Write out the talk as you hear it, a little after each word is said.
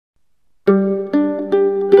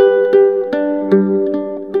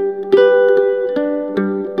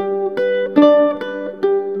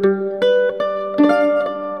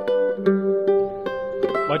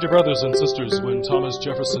brothers and sisters, when Thomas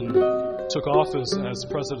Jefferson took office as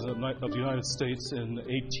President of the United States in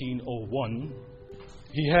 1801,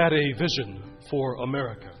 he had a vision for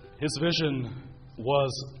America. His vision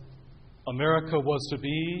was America was to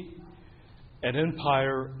be an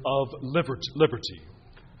empire of liberty.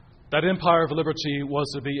 That empire of liberty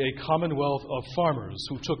was to be a commonwealth of farmers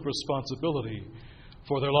who took responsibility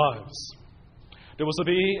for their lives. There was to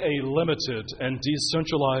be a limited and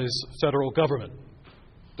decentralized federal government.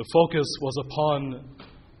 The focus was upon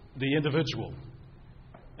the individual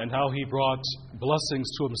and how he brought blessings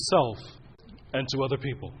to himself and to other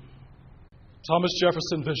people. Thomas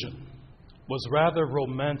Jefferson's vision was rather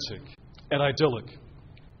romantic and idyllic.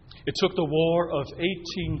 It took the War of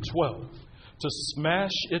 1812 to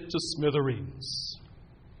smash it to smithereens.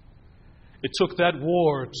 It took that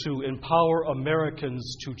war to empower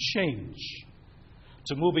Americans to change,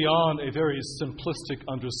 to move beyond a very simplistic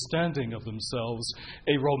understanding of themselves,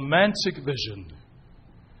 a romantic vision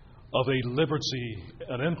of a liberty,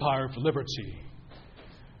 an empire of liberty,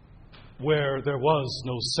 where there was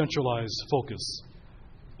no centralized focus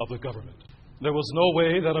of the government. There was no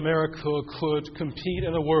way that America could compete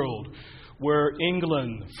in a world where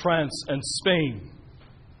England, France, and Spain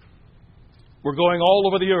were going all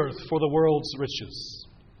over the earth for the world's riches.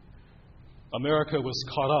 America was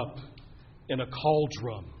caught up in a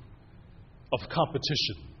cauldron of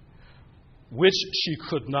competition, which she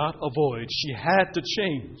could not avoid. She had to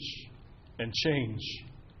change, and change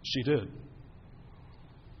she did.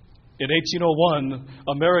 In 1801,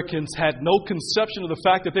 Americans had no conception of the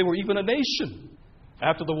fact that they were even a nation.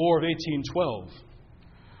 After the War of 1812,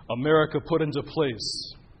 America put into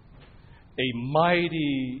place a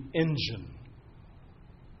mighty engine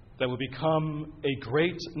that would become a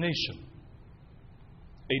great nation,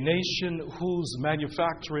 a nation whose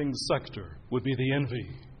manufacturing sector would be the envy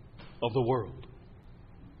of the world.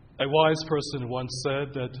 A wise person once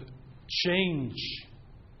said that change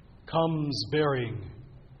comes bearing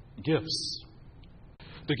gifts.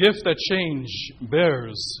 The gift that change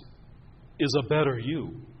bears is a better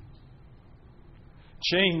you.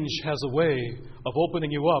 Change has a way of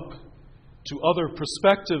opening you up to other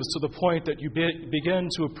perspectives to the point that you begin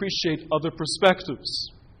to appreciate other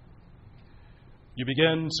perspectives. You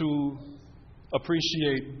begin to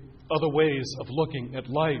appreciate other ways of looking at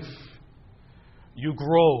life. You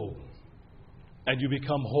grow and you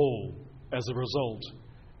become whole as a result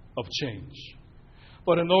of change.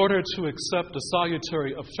 But in order to accept the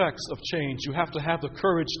salutary effects of change, you have to have the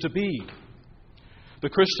courage to be. The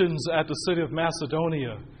Christians at the city of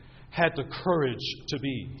Macedonia had the courage to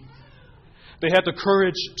be. They had the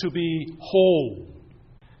courage to be whole.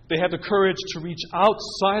 They had the courage to reach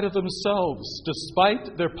outside of themselves,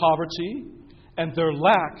 despite their poverty and their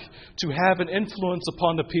lack, to have an influence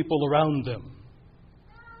upon the people around them.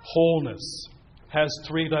 Wholeness has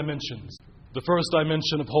three dimensions. The first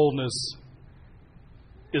dimension of wholeness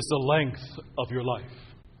is the length of your life.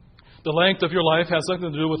 The length of your life has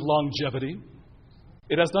nothing to do with longevity.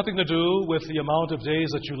 It has nothing to do with the amount of days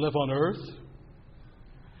that you live on earth.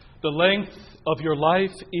 The length of your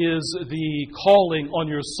life is the calling on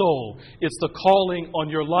your soul. It's the calling on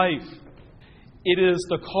your life. It is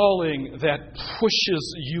the calling that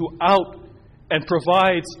pushes you out and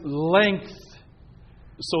provides length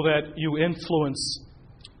so that you influence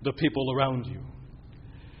the people around you.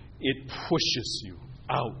 It pushes you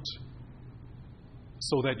out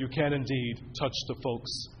so that you can indeed touch the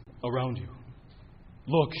folks around you.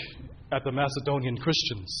 Look at the Macedonian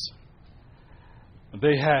Christians.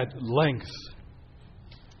 They had length.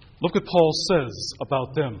 Look what Paul says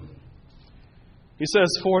about them. He says,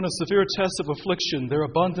 "For in a severe test of affliction, their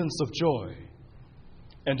abundance of joy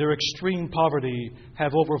and their extreme poverty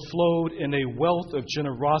have overflowed in a wealth of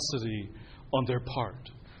generosity on their part."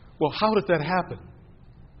 Well, how did that happen?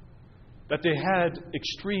 That they had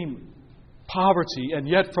extreme poverty, and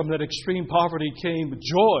yet from that extreme poverty came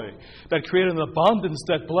joy that created an abundance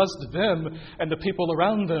that blessed them and the people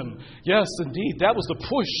around them. Yes, indeed, that was the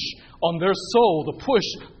push on their soul, the push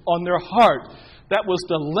on their heart. That was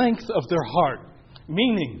the length of their heart,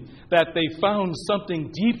 meaning that they found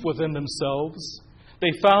something deep within themselves.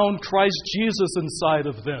 They found Christ Jesus inside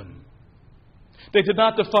of them. They did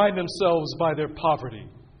not define themselves by their poverty,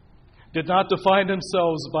 did not define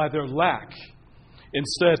themselves by their lack.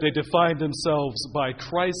 Instead, they defined themselves by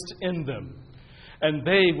Christ in them. And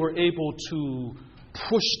they were able to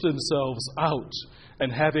push themselves out and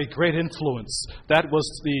have a great influence. That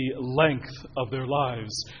was the length of their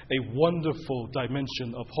lives, a wonderful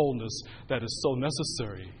dimension of wholeness that is so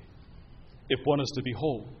necessary if one is to be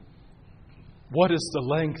whole. What is the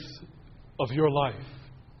length of your life?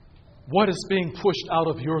 What is being pushed out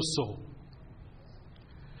of your soul?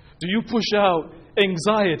 Do you push out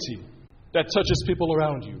anxiety that touches people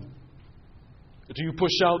around you? Do you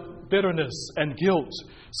push out bitterness and guilt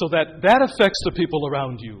so that that affects the people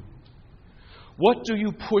around you? What do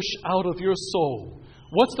you push out of your soul?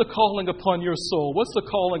 What's the calling upon your soul? What's the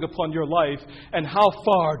calling upon your life? And how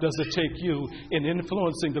far does it take you in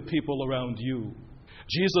influencing the people around you?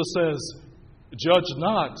 Jesus says, "Judge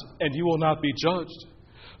not, and you will not be judged."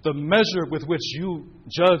 The measure with which you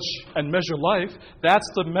judge and measure life, that's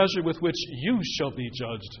the measure with which you shall be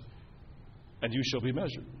judged and you shall be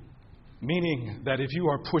measured. Meaning that if you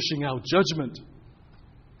are pushing out judgment,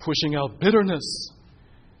 pushing out bitterness,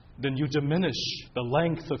 then you diminish the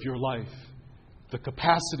length of your life, the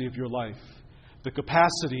capacity of your life, the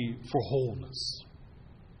capacity for wholeness.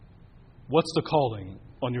 What's the calling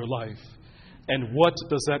on your life? And what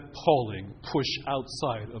does that calling push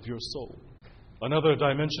outside of your soul? Another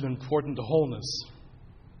dimension important to wholeness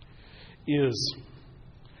is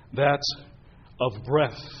that of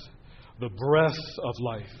breath, the breath of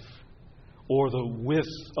life, or the width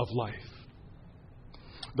of life.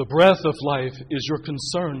 The breath of life is your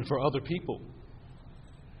concern for other people.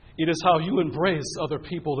 It is how you embrace other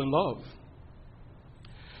people in love.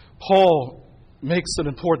 Paul makes an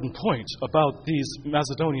important point about these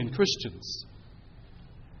Macedonian Christians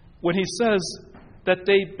when he says that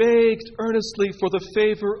they begged earnestly for the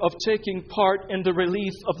favor of taking part in the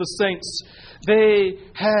relief of the saints. They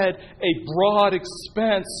had a broad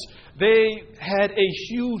expanse. They had a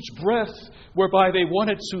huge breadth whereby they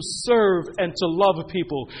wanted to serve and to love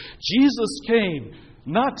people. Jesus came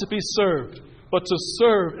not to be served, but to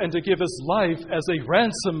serve and to give his life as a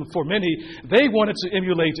ransom for many. They wanted to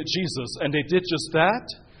emulate Jesus, and they did just that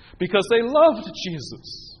because they loved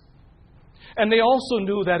Jesus. And they also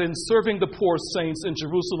knew that in serving the poor saints in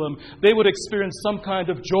Jerusalem, they would experience some kind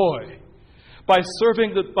of joy. By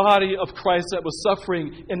serving the body of Christ that was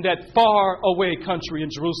suffering in that far away country in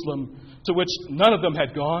Jerusalem, to which none of them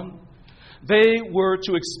had gone, they were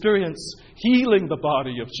to experience healing the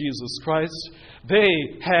body of Jesus Christ. They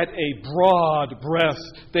had a broad breath.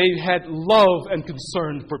 They had love and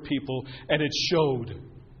concern for people, and it showed.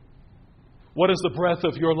 What is the breadth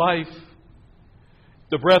of your life?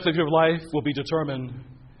 The breadth of your life will be determined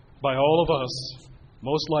by all of us,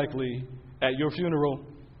 most likely at your funeral.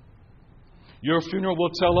 Your funeral will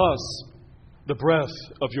tell us the breadth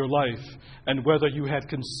of your life and whether you had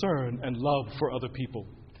concern and love for other people.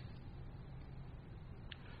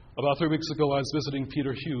 About 3 weeks ago, I was visiting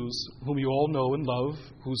Peter Hughes, whom you all know and love,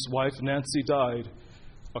 whose wife Nancy died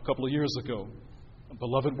a couple of years ago, a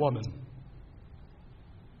beloved woman.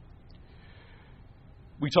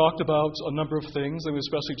 We talked about a number of things, and we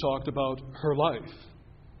especially talked about her life.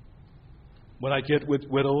 When I get with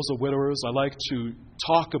widows or widowers, I like to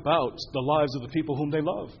talk about the lives of the people whom they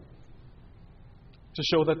love, to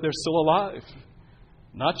show that they're still alive,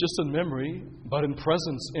 not just in memory, but in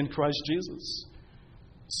presence in Christ Jesus.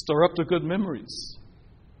 Stir up the good memories.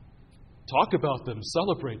 Talk about them,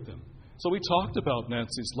 celebrate them. So we talked about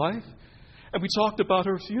Nancy's life, and we talked about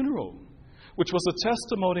her funeral, which was a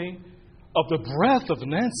testimony of the breadth of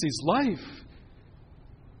Nancy's life.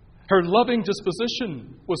 Her loving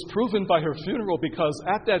disposition was proven by her funeral, because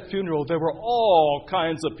at that funeral there were all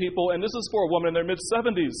kinds of people, and this is for a woman in their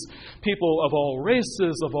mid-70s, people of all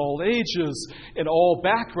races, of all ages, in all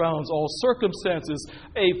backgrounds, all circumstances.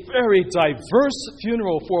 A very diverse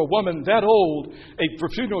funeral for a woman that old, a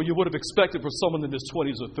funeral you would have expected for someone in his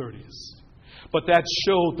 20s or 30s. But that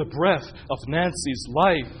showed the breadth of Nancy's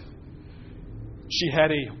life. She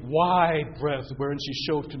had a wide breadth wherein she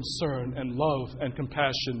showed concern and love and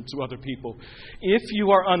compassion to other people. If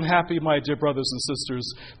you are unhappy, my dear brothers and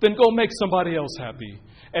sisters, then go make somebody else happy.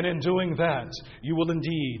 And in doing that, you will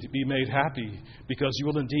indeed be made happy, because you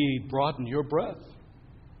will indeed broaden your breadth.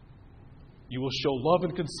 You will show love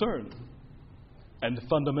and concern. And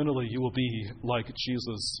fundamentally, you will be like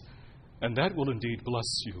Jesus. And that will indeed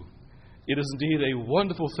bless you. It is indeed a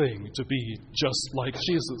wonderful thing to be just like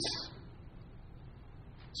Jesus.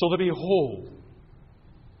 So to be whole,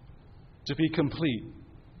 to be complete,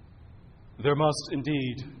 there must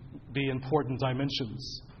indeed be important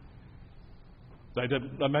dimensions. The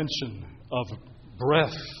dimension of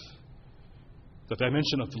breadth, the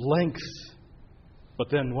dimension of length, but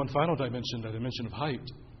then one final dimension, the dimension of height.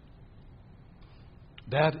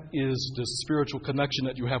 That is the spiritual connection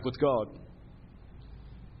that you have with God.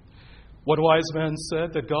 One wise man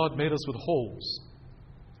said that God made us with holes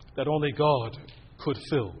that only God could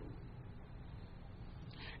fill.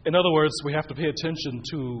 In other words, we have to pay attention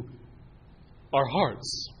to our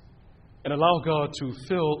hearts. and allow God to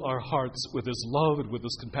fill our hearts with His love and with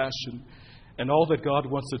His compassion and all that God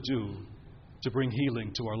wants to do to bring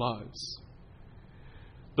healing to our lives.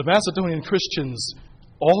 The Macedonian Christians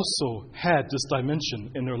also had this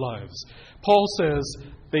dimension in their lives. Paul says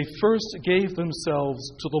they first gave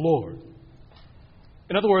themselves to the Lord.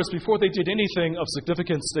 In other words, before they did anything of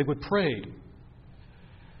significance, they would pray.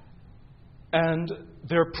 And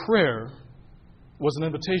their prayer was an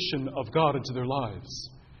invitation of God into their lives.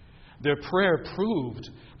 Their prayer proved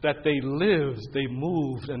that they lived, they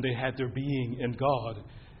moved, and they had their being in God.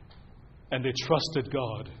 And they trusted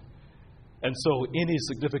God. And so any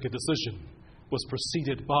significant decision was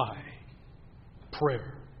preceded by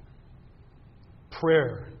prayer.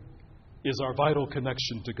 Prayer is our vital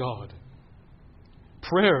connection to God.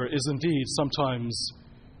 Prayer is indeed sometimes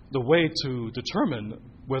the way to determine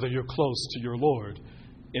whether you're close to your Lord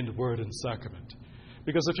in word and sacrament.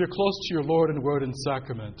 Because if you're close to your Lord in word and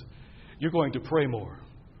sacrament, you're going to pray more.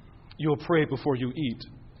 You'll pray before you eat,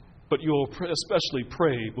 but you'll especially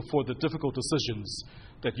pray before the difficult decisions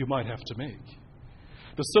that you might have to make.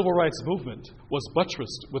 The civil rights movement was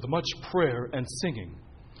buttressed with much prayer and singing.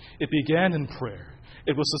 It began in prayer.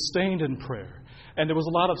 It was sustained in prayer. And there was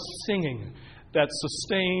a lot of singing that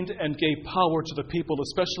sustained and gave power to the people,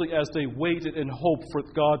 especially as they waited in hope for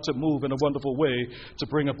God to move in a wonderful way to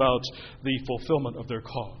bring about the fulfillment of their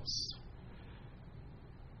cause.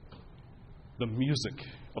 The music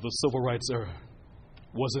of the civil rights era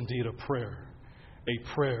was indeed a prayer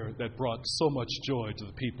that brought so much joy to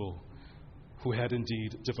the people who had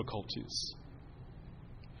indeed difficulties.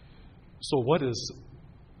 So what is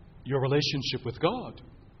your relationship with God?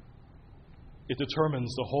 It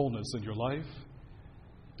determines the wholeness in your life,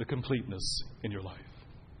 the completeness in your life.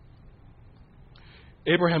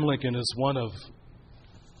 Abraham Lincoln is one of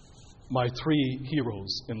my three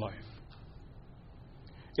heroes in life.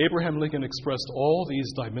 Abraham Lincoln expressed all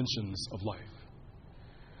these dimensions of life.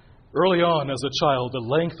 Early on, as a child, the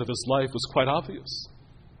length of his life was quite obvious.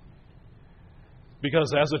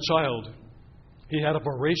 Because as a child, he had a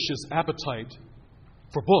voracious appetite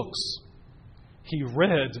for books. He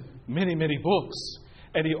read many, many books.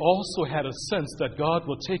 And he also had a sense that God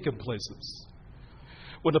will take him places.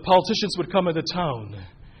 When the politicians would come into town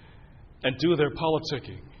and do their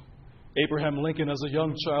politicking, Abraham Lincoln, as a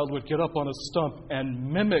young child, would get up on a stump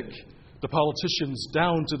and mimic the politicians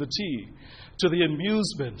down to the T, to the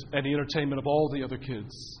amusement and the entertainment of all the other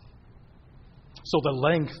kids. So the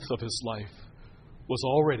length of his life was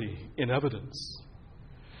already in evidence.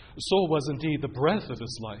 So was indeed the breadth of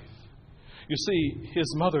his life. You see,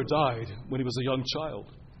 his mother died when he was a young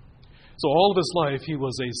child. So all of his life he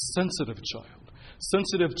was a sensitive child,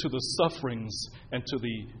 sensitive to the sufferings and to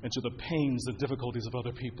the pains and difficulties of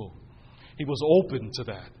other people. He was open to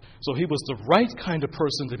that. So he was the right kind of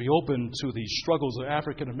person to be open to the struggles of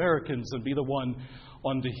African Americans and be the one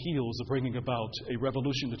on the heels of bringing about a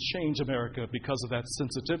revolution to change America because of that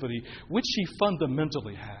sensitivity, which he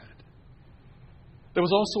fundamentally had. There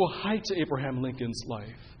was also a height to Abraham Lincoln's life.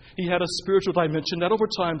 He had a spiritual dimension that over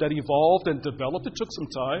time that evolved and developed. It took some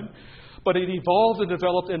time, but it evolved and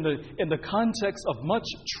developed in the context of much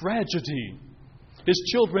tragedy. His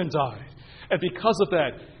children died. And because of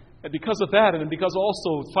that, and because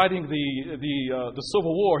also fighting the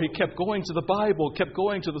Civil War, he kept going to the Bible, kept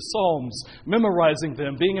going to the Psalms, memorizing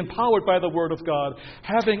them, being empowered by the Word of God,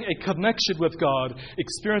 having a connection with God,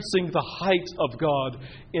 experiencing the height of God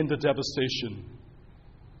in the devastation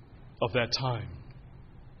of that time.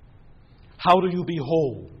 How do you be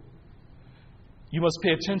whole? You must pay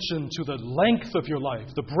attention to the length of your life,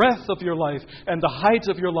 the breadth of your life, and the height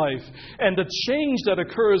of your life, and the change that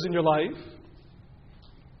occurs in your life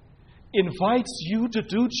invites you to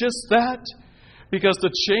do just that, because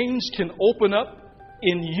the change can open up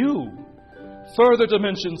in you further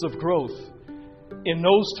dimensions of growth in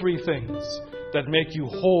those three things that make you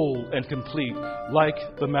whole and complete,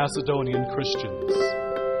 like the Macedonian Christians.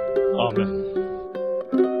 Amen.